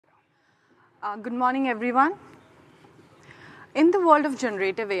Good morning, everyone. In the world of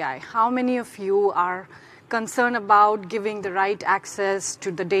generative AI, how many of you are concerned about giving the right access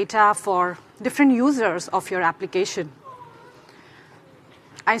to the data for different users of your application?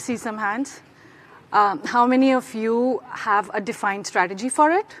 I see some hands. How many of you have a defined strategy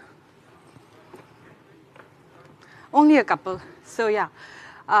for it? Only a couple. So yeah,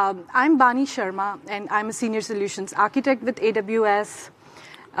 I'm Bani Sharma, and I'm a senior solutions architect with AWS.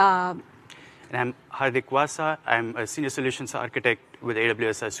 And I'm Hardik Wasa. I'm a senior solutions architect with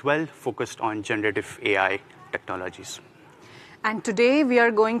AWS as well, focused on generative AI technologies. And today we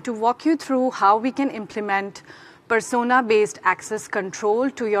are going to walk you through how we can implement persona-based access control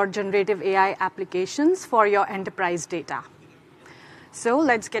to your generative AI applications for your enterprise data. So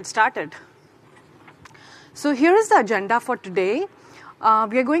let's get started. So here is the agenda for today.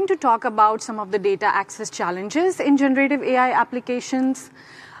 We are going to talk about some of the data access challenges in generative AI applications.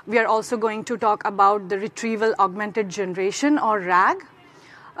 We are also going to talk about the retrieval augmented generation, or RAG,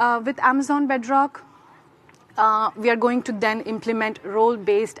 with Amazon Bedrock. We are going to then implement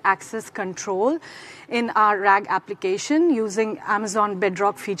role-based access control in our RAG application using Amazon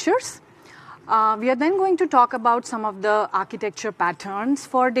Bedrock features. We are then going to talk about some of the architecture patterns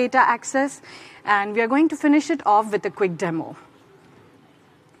for data access, and we are going to finish it off with a quick demo.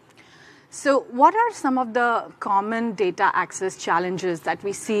 So what are some of the common data access challenges that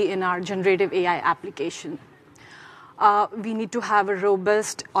we see in our generative AI application? We need to have a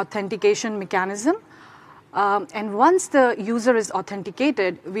robust authentication mechanism. And once the user is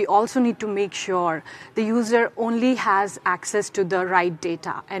authenticated, we also need to make sure the user only has access to the right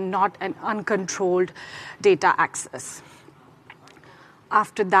data and not an uncontrolled data access.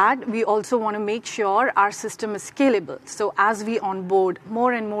 After that, we also want to make sure our system is scalable. So as we onboard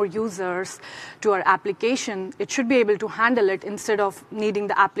more and more users to our application, it should be able to handle it instead of needing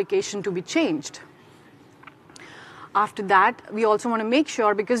the application to be changed. After that, we also want to make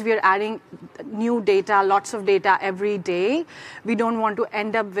sure, because we are adding new data, lots of data every day, we don't want to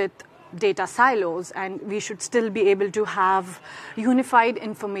end up with data silos, and we should still be able to have unified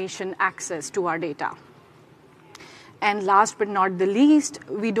information access to our data. And last but not the least,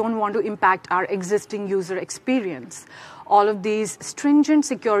 we don't want to impact our existing user experience. All of these stringent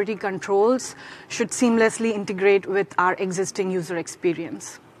security controls should seamlessly integrate with our existing user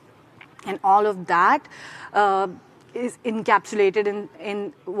experience. And all of that is encapsulated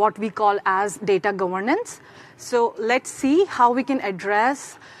in what we call as data governance. So let's see how we can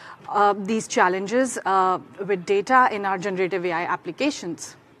address these challenges with data in our generative AI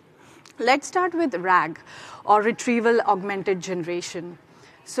applications. Let's start with RAG, or retrieval augmented generation.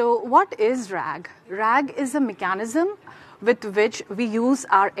 So what is RAG? RAG is a mechanism with which we use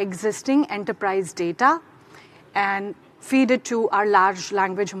our existing enterprise data and feed it to our large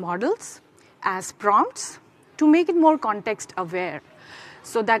language models as prompts to make it more context aware,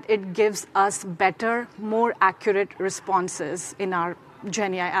 so that it gives us better, more accurate responses in our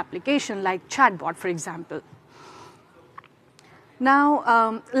GenAI application, like chatbot, for example.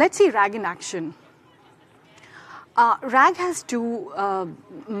 Now, let's see RAG in action. RAG has two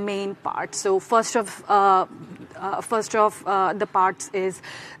main parts. So first of the parts is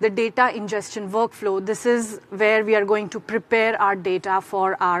the data ingestion workflow. This is where we are going to prepare our data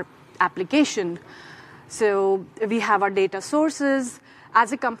for our application. So we have our data sources.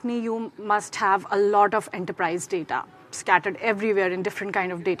 As a company, you must have a lot of enterprise data scattered everywhere in different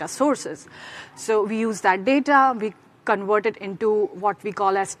kind of data sources. So we use that data, we convert it into what we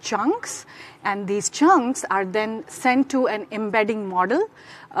call as chunks, and these chunks are then sent to an embedding model,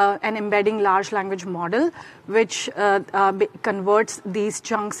 an embedding large language model, which converts these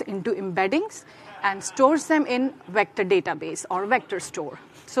chunks into embeddings and stores them in vector database or vector store.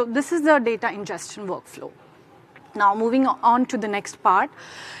 So this is the data ingestion workflow. Now moving on to the next part,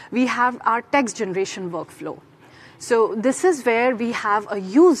 we have our text generation workflow. So this is where we have a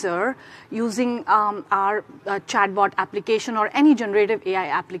user using our chatbot application or any generative AI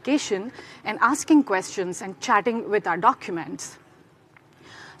application and asking questions and chatting with our documents.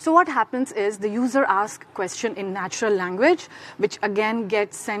 So what happens is the user asks a question in natural language, which again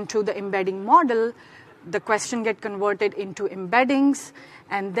gets sent to the embedding model. The question gets converted into embeddings,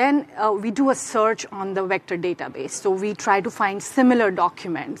 and then we do a search on the vector database. So we try to find similar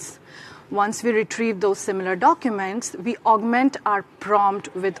documents. Once we retrieve those similar documents, we augment our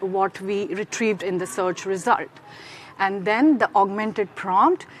prompt with what we retrieved in the search result. And then the augmented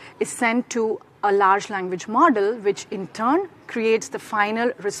prompt is sent to a large language model, which in turn creates the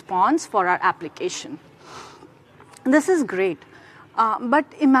final response for our application. This is great. But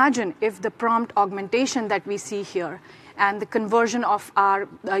imagine if the prompt augmentation that we see here and the conversion of our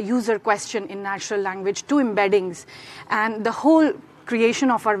user question in natural language to embeddings, and the whole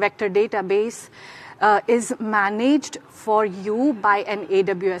creation of our vector database is managed for you by an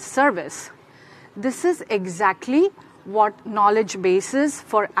AWS service. This is exactly what knowledge bases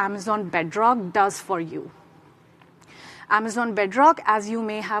for Amazon Bedrock does for you. Amazon Bedrock, as you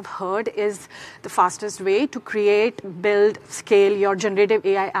may have heard, is the fastest way to create, build, scale your generative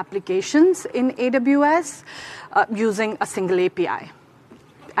AI applications in AWS using a single API.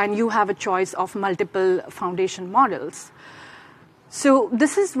 And you have a choice of multiple foundation models. So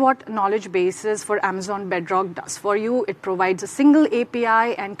this is what knowledge bases for Amazon Bedrock does for you. It provides a single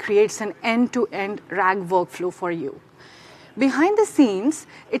API and creates an end-to-end RAG workflow for you. Behind the scenes,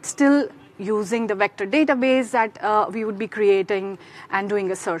 it's still using the vector database that we would be creating and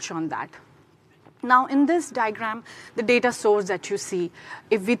doing a search on that. Now, in this diagram, the data source that you see,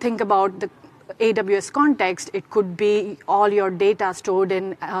 if we think about the AWS context, it could be all your data stored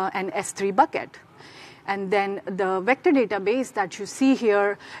in an S3 bucket. And then the vector database that you see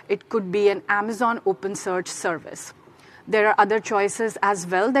here, it could be an Amazon OpenSearch service. There are other choices as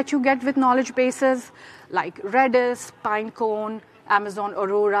well that you get with knowledge bases, like Redis, Pinecone, Amazon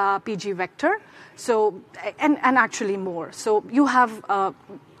Aurora, PG Vector, so and actually more. So you have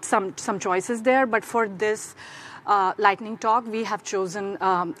some choices there, but for this lightning talk, we have chosen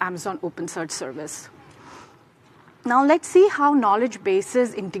Amazon OpenSearch service. Now let's see how knowledge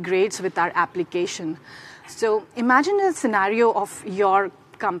bases integrates with our application. So imagine a scenario of your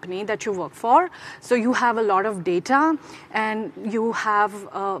company that you work for. So you have a lot of data, and you have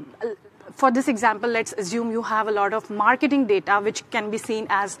for this example, let's assume you have a lot of marketing data, which can be seen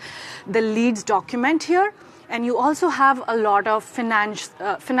as the leads document here. And you also have a lot of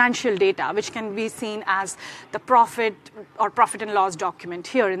financial data, which can be seen as the profit or profit and loss document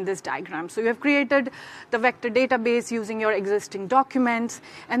here in this diagram. So you have created the vector database using your existing documents,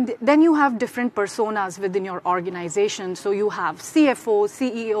 and then you have different personas within your organization. So you have CFO,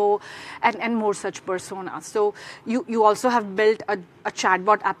 CEO, and more such personas. So you also have built a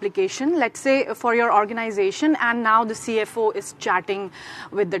chatbot application, let's say, for your organization, and now the CFO is chatting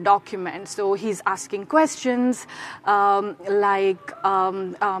with the document. So he's asking questions like,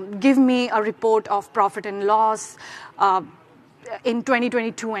 give me a report of profit and loss in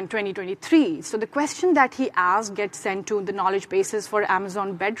 2022 and 2023. So the question that he asks gets sent to the knowledge bases for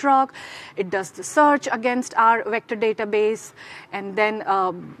Amazon Bedrock. It does the search against our vector database, and then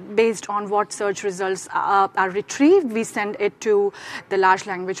based on what search results are retrieved, we send it to the large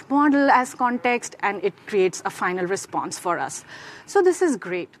language model as context, and it creates a final response for us. So this is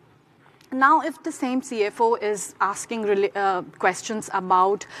great. Now, if the same CFO is asking questions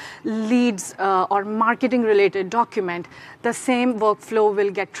about leads or marketing-related document, the same workflow will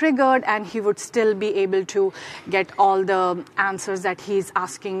get triggered, and he would still be able to get all the answers that he's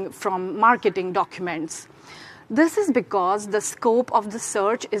asking from marketing documents. This is because the scope of the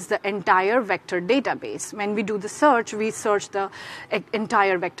search is the entire vector database. When we do the search, we search the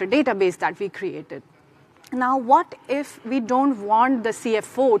entire vector database that we created. Now, what if we don't want the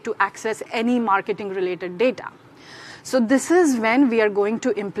CFO to access any marketing-related data? So this is when we are going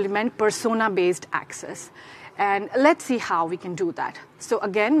to implement persona-based access. And let's see how we can do that. So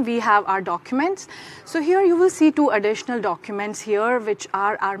again, we have our documents. So here you will see two additional documents here, which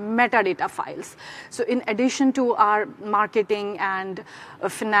are our metadata files. So in addition to our marketing and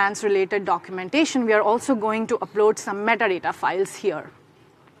finance-related documentation, we are also going to upload some metadata files here.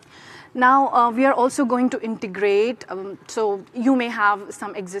 Now, we are also going to integrate, so you may have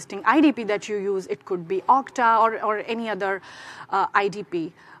some existing IDP that you use. It could be Okta or any other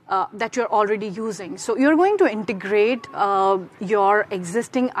IDP that you're already using. So you're going to integrate your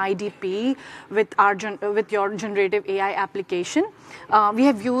existing IDP with your generative AI application. We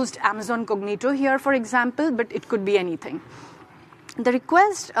have used Amazon Cognito here, for example, but it could be anything. The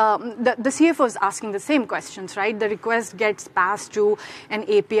request, the CFO is asking the same questions, right? The request gets passed to an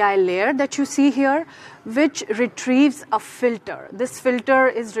API layer that you see here, which retrieves a filter. This filter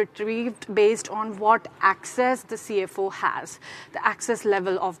is retrieved based on what access the CFO has, the access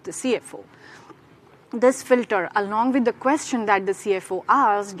level of the CFO. This filter, along with the question that the CFO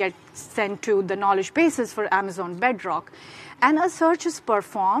asks, gets sent to the knowledge bases for Amazon Bedrock, and a search is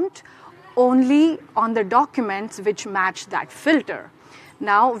performed only on the documents which match that filter.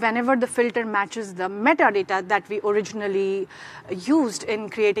 Now, whenever the filter matches the metadata that we originally used in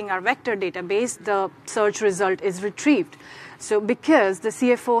creating our vector database, the search result is retrieved. So because the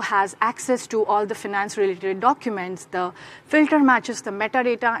CFO has access to all the finance-related documents, the filter matches the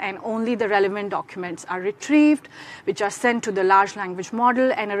metadata, and only the relevant documents are retrieved, which are sent to the large language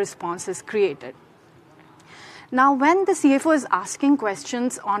model, and a response is created. Now, when the CFO is asking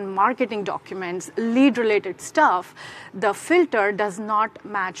questions on marketing documents, lead-related stuff, the filter does not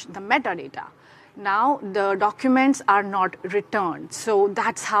match the metadata. Now, the documents are not returned. So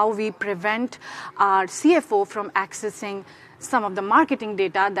that's how we prevent our CFO from accessing some of the marketing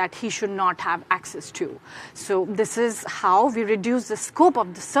data that he should not have access to. So this is how we reduce the scope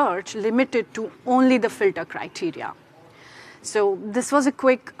of the search, limited to only the filter criteria. So this was a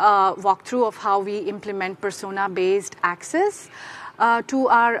quick walkthrough of how we implement persona-based access to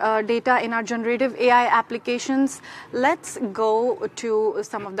our data in our generative AI applications. Let's go to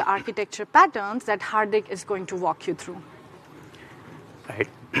some of the architecture patterns that Hardik is going to walk you through. Right.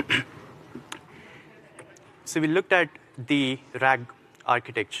 So we looked at the RAG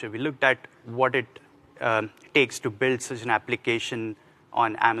architecture. We looked at what it takes to build such an application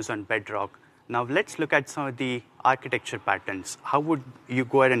on Amazon Bedrock. Now let's look at some of the architecture patterns. How would you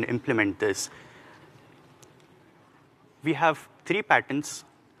go ahead and implement this? We have 3 patterns.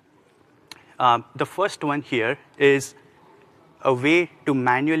 The first one here is a way to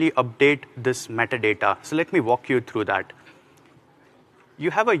manually update this metadata. So let me walk you through that.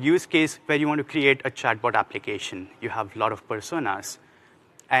 You have a use case where you want to create a chatbot application. You have a lot of personas.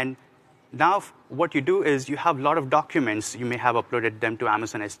 And now what you do is you have a lot of documents. You may have uploaded them to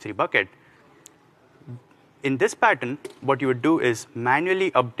Amazon S3 bucket. In this pattern, what you would do is manually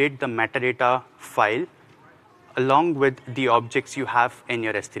update the metadata file along with the objects you have in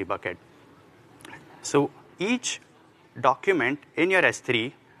your S3 bucket. So each document in your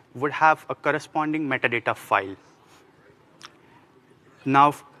S3 would have a corresponding metadata file.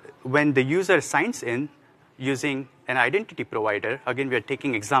 Now, when the user signs in using an identity provider, again, we are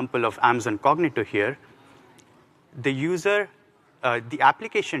taking example of Amazon Cognito here, the user, the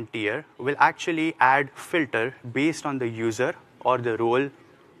application tier will actually add filter based on the user or the role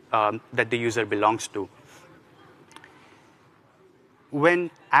that the user belongs to.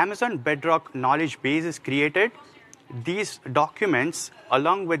 When Amazon Bedrock knowledge base is created, these documents,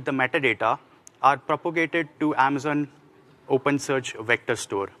 along with the metadata, are propagated to Amazon OpenSearch vector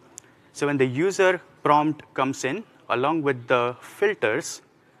store. So when the user prompt comes in, along with the filters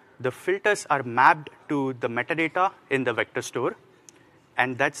are mapped to the metadata in the vector store,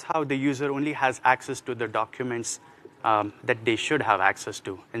 and that's how the user only has access to the documents that they should have access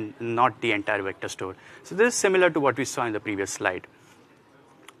to, and not the entire vector store. So this is similar to what we saw in the previous slide.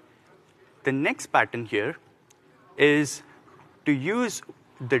 The next pattern here is to use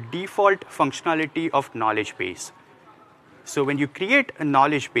the default functionality of knowledge base. So when you create a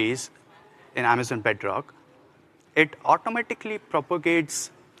knowledge base in Amazon Bedrock, it automatically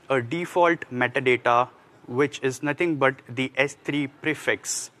propagates a default metadata, which is nothing but the S3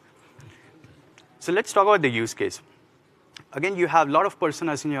 prefix. So let's talk about the use case. Again, you have a lot of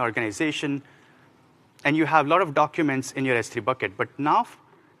personas in your organization, and you have a lot of documents in your S3 bucket. But now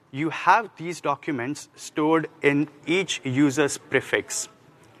you have these documents stored in each user's prefix,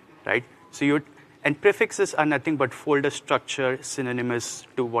 right? And prefixes are nothing but folder structure synonymous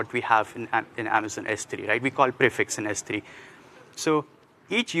to what we have in Amazon S3, right? We call prefix in S3. So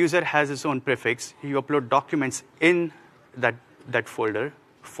each user has its own prefix. You upload documents in that folder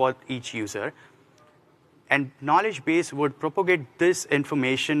for each user. And knowledge base would propagate this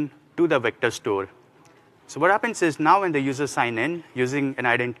information to the vector store. So what happens is now when the user sign in using an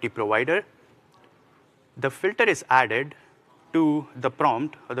identity provider, the filter is added to the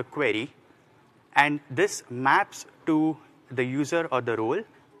prompt or the query, and this maps to the user or the role,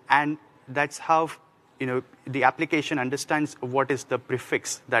 and that's how the application understands what is the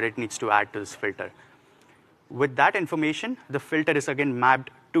prefix that it needs to add to this filter. With that information, the filter is again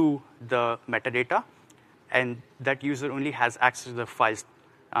mapped to the metadata, and that user only has access to the files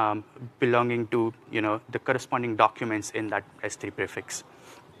belonging to the corresponding documents in that S3 prefix.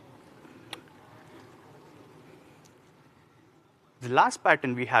 The last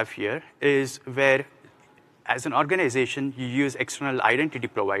pattern we have here is where, as an organization, you use external identity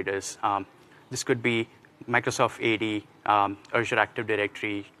providers. This could be Microsoft AD, Azure Active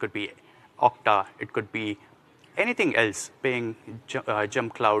Directory, it could be Okta, it could be anything else, Ping,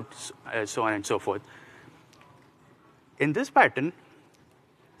 Jump Cloud, so on and so forth. In this pattern,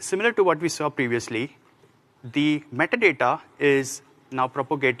 similar to what we saw previously, the metadata is now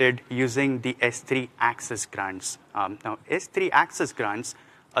propagated using the S3 access grants. Now, S3 access grants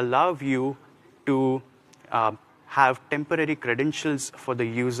allow you to have temporary credentials for the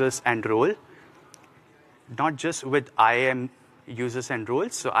users and role, not just with IAM users and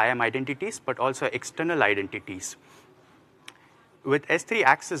roles, so IAM identities, but also external identities. With S3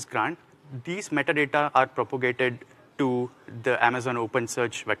 access grant, these metadata are propagated to the Amazon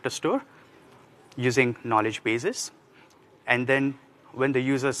OpenSearch vector store, using knowledge bases. And then when the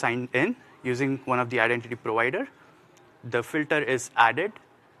user signs in using one of the identity provider, the filter is added.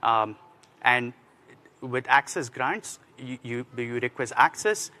 And with access grants, you request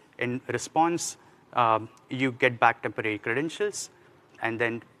access. In response, you get back temporary credentials. And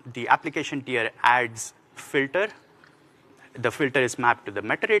then the application tier adds filter. The filter is mapped to the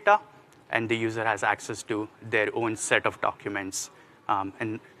metadata, and the user has access to their own set of documents.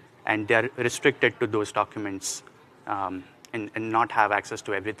 And they're restricted to those documents and not have access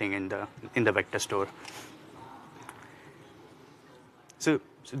to everything in the vector store. So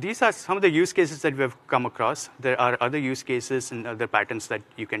these are some of the use cases that we have come across. There are other use cases and other patterns that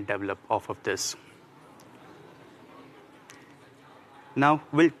you can develop off of this. Now,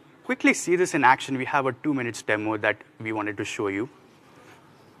 we'll quickly see this in action. We have a 2-minute demo that we wanted to show you.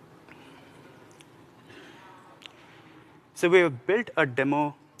 So we have built a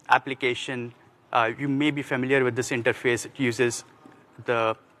demo application. You may be familiar with this interface. It uses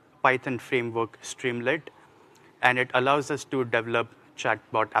the Python framework Streamlit, and it allows us to develop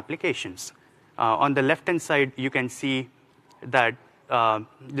chatbot applications. On the left-hand side, you can see that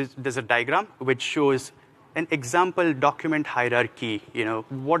there's a diagram which shows an example document hierarchy.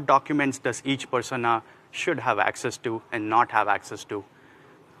 What documents does each persona should have access to and not have access to.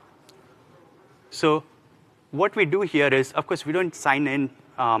 So what we do here is, of course, we don't sign in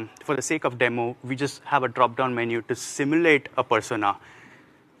for the sake of demo. We just have a drop-down menu to simulate a persona.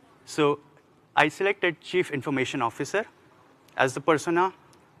 So I selected Chief Information Officer as the persona.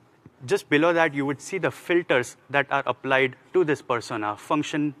 Just below that, you would see the filters that are applied to this persona: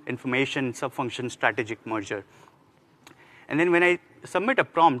 function, information, subfunction, strategic merger. And then when I submit a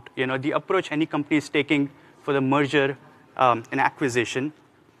prompt, the approach any company is taking for the merger and acquisition,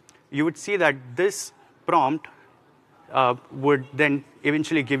 you would see that this prompt would then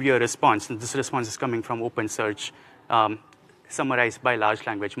eventually give you a response. And this response is coming from OpenSearch, summarized by large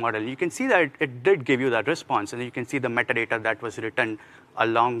language model. You can see that it did give you that response, and you can see the metadata that was written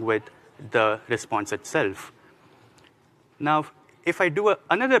along with the response itself. Now, if I do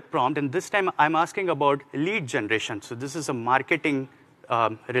another prompt, and this time I'm asking about lead generation. So this is a marketing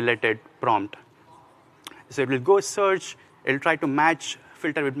related prompt. So it will go search, it'll try to match,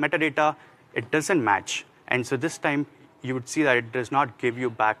 filter with metadata. It doesn't match. And so this time, you would see that it does not give you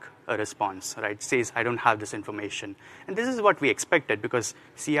back a response, right? It says, I don't have this information. And this is what we expected, because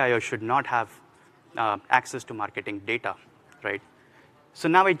CIO should not have access to marketing data, right? So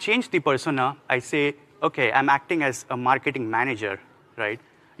now I change the persona. I say, OK, I'm acting as a marketing manager, right?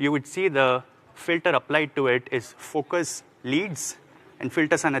 You would see the filter applied to it is focus leads, and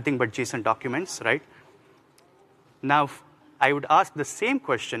filters are nothing but JSON documents, right? Now, I would ask the same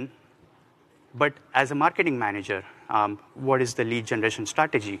question, but as a marketing manager, what is the lead generation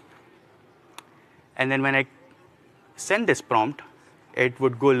strategy? And then when I send this prompt, it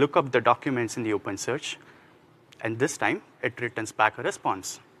would go look up the documents in the OpenSearch. And this time, it returns back a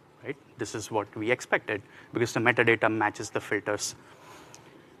response, right? This is what we expected, because the metadata matches the filters.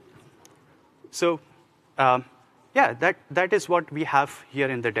 So yeah, that is what we have here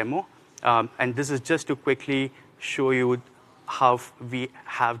in the demo. And this is just to quickly show you how we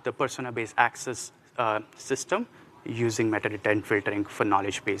have the persona-based access system using metadata and filtering for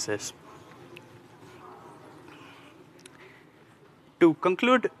knowledge bases. To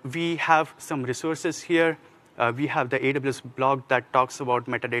conclude, we have some resources here. We have the AWS blog that talks about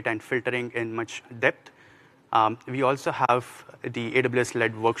metadata and filtering in much depth. We also have the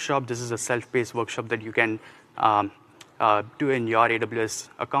AWS-led workshop. This is a self-paced workshop that you can do in your AWS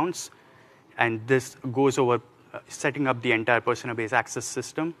accounts. And this goes over setting up the entire persona-based access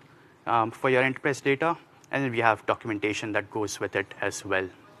system for your enterprise data. And then we have documentation that goes with it as well.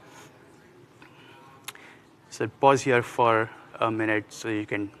 So pause here for a minute so you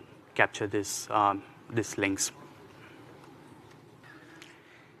can capture these links.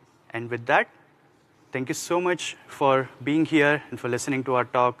 And with that, thank you so much for being here and for listening to our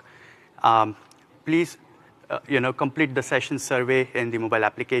talk. Please, complete the session survey in the mobile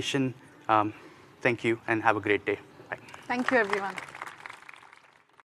application. Thank you, and have a great day. Bye. Thank you, everyone.